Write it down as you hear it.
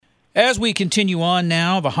As we continue on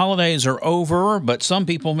now, the holidays are over, but some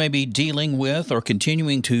people may be dealing with or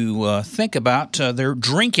continuing to think about their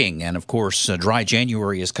drinking. And of course, dry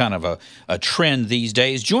January is kind of a trend these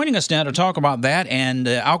days. Joining us now to talk about that and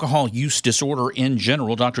alcohol use disorder in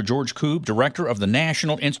general, Dr. George Koob, director of the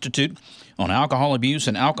National Institute on Alcohol Abuse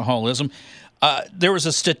and Alcoholism. There was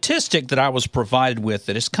a statistic that I was provided with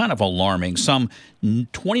that is kind of alarming. Some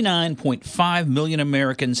 29.5 million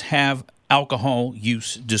Americans have alcohol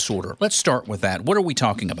use disorder. Let's start with that. What are we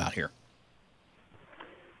talking about here?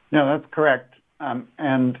 No, that's correct.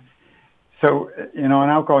 And so, an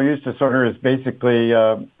alcohol use disorder is basically,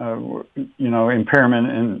 impairment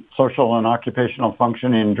in social and occupational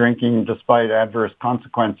functioning, drinking despite adverse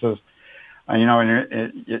consequences.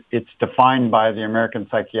 And it's defined by the American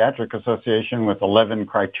Psychiatric Association with 11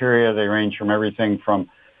 criteria. They range from everything from,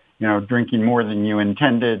 drinking more than you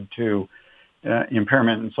intended to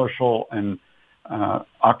impairment in social and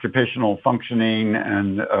occupational functioning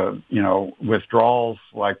and, withdrawals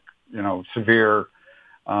like, severe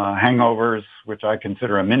hangovers, which I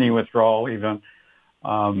consider a mini withdrawal even,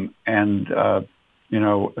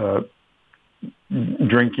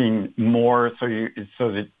 drinking more so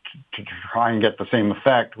that to try and get the same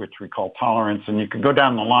effect, which we call tolerance. And you can go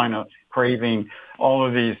down the line of craving, all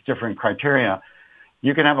of these different criteria.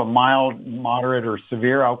 You can have a mild, moderate, or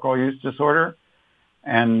severe alcohol use disorder,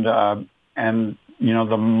 and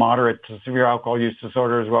the moderate to severe alcohol use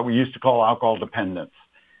disorder is what we used to call alcohol dependence.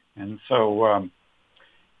 And so,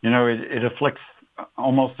 it afflicts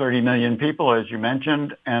almost 30 million people, as you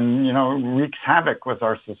mentioned, and, wreaks havoc with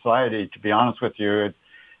our society. To be honest with you, it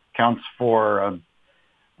counts for,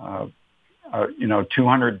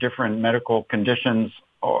 200 different medical conditions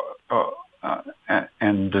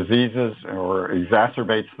and diseases, or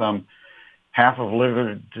exacerbates them. Half of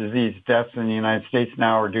liver disease deaths in the United States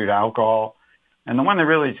now are due to alcohol. And the one that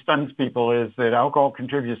really stuns people is that alcohol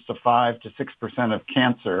contributes to 5 to 6% of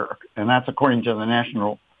cancer, and that's according to the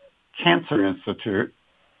National Cancer Institute.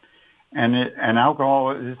 And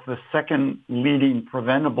alcohol is the second leading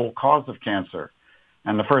preventable cause of cancer,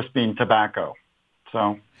 and the first being tobacco.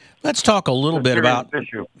 So let's talk a little bit about.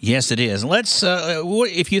 Issue. Yes, it is. Let's.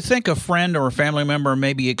 If you think a friend or a family member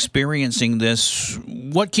may be experiencing this,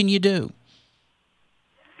 what can you do?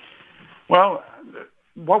 Well,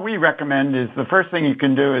 what we recommend is the first thing you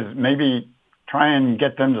can do is maybe try and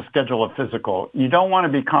get them to schedule a physical. You don't want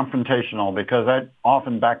to be confrontational because that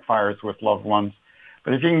often backfires with loved ones.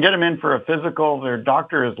 But if you can get them in for a physical, their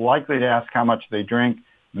doctor is likely to ask how much they drink,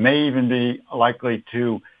 may even be likely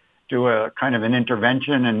to do a kind of an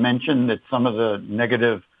intervention and mention that some of the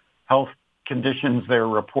negative health conditions they're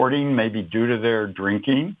reporting may be due to their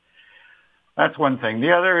drinking. That's one thing.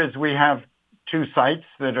 The other is we have 2 sites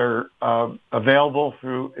that are available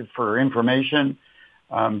for information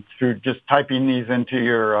through just typing these into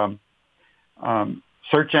your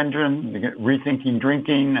search engine, Rethinking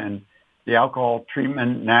Drinking and the Alcohol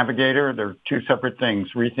Treatment Navigator. They're 2 separate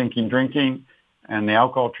things, Rethinking Drinking and the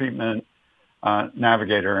Alcohol Treatment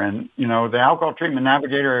Navigator. And, the Alcohol Treatment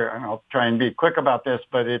Navigator, and I'll try and be quick about this,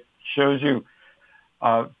 but it shows you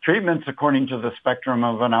treatments according to the spectrum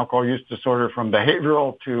of an alcohol use disorder, from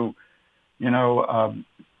behavioral to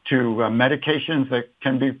medications that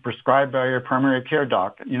can be prescribed by your primary care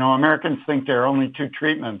doc. Americans think there are only 2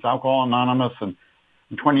 treatments, Alcohol Anonymous and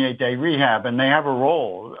 28-day rehab, and they have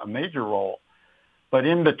a major role. But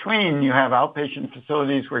in between, you have outpatient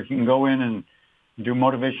facilities where you can go in and do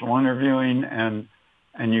motivational interviewing, and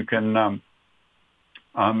you can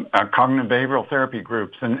cognitive behavioral therapy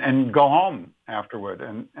groups, and go home afterward,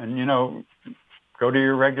 and go to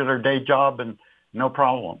your regular day job, and no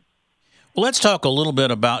problem. Well, let's talk a little bit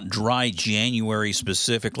about dry January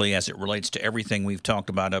specifically as it relates to everything we've talked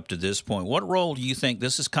about up to this point. What role do you think,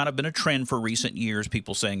 this has kind of been a trend for recent years,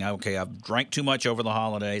 people saying, okay, I've drank too much over the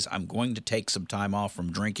holidays, I'm going to take some time off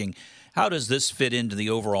from drinking. How does this fit into the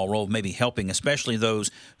overall role of maybe helping, especially those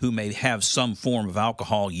who may have some form of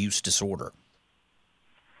alcohol use disorder?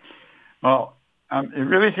 Well, it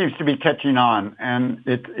really seems to be catching on, and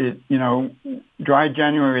dry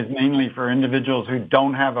January is mainly for individuals who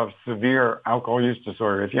don't have a severe alcohol use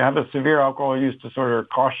disorder. If you have a severe alcohol use disorder,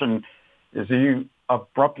 caution is if you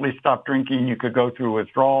abruptly stop drinking, you could go through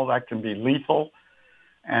withdrawal. That can be lethal.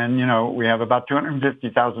 And, we have about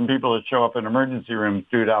 250,000 people that show up in emergency rooms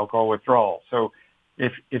due to alcohol withdrawal. So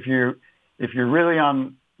if you're really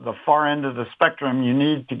on the far end of the spectrum, you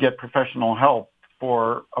need to get professional help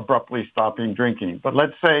for abruptly stopping drinking. But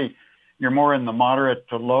let's say you're more in the moderate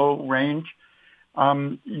to low range.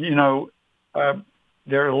 There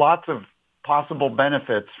are lots of possible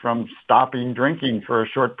benefits from stopping drinking for a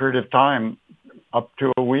short period of time, up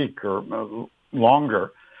to a week or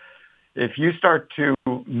longer, if you start to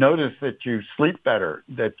notice that you sleep better,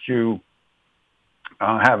 that you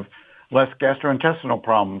have less gastrointestinal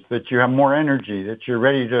problems, that you have more energy, that you're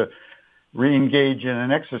ready to re-engage in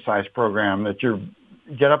an exercise program, that you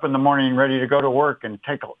get up in the morning ready to go to work and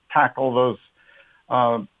tackle those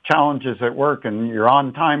challenges at work, and you're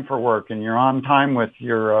on time for work, and you're on time with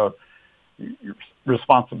your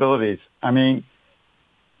responsibilities. I mean,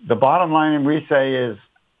 the bottom line we say is,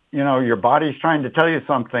 your body's trying to tell you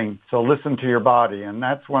something, so listen to your body, and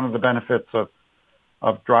that's one of the benefits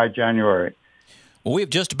of dry January. Well, we've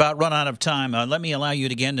just about run out of time. Let me allow you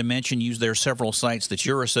again to mention, there are several sites that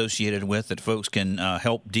you're associated with that folks can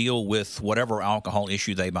help deal with whatever alcohol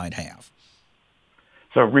issue they might have.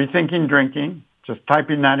 So Rethinking Drinking, just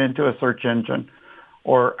typing that into a search engine,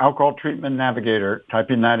 or Alcohol Treatment Navigator,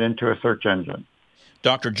 typing that into a search engine.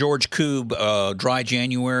 Dr. George Koob, dry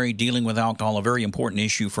January, dealing with alcohol, a very important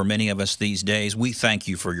issue for many of us these days. We thank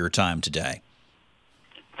you for your time today.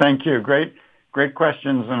 Thank you. Great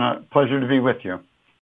questions, and a pleasure to be with you.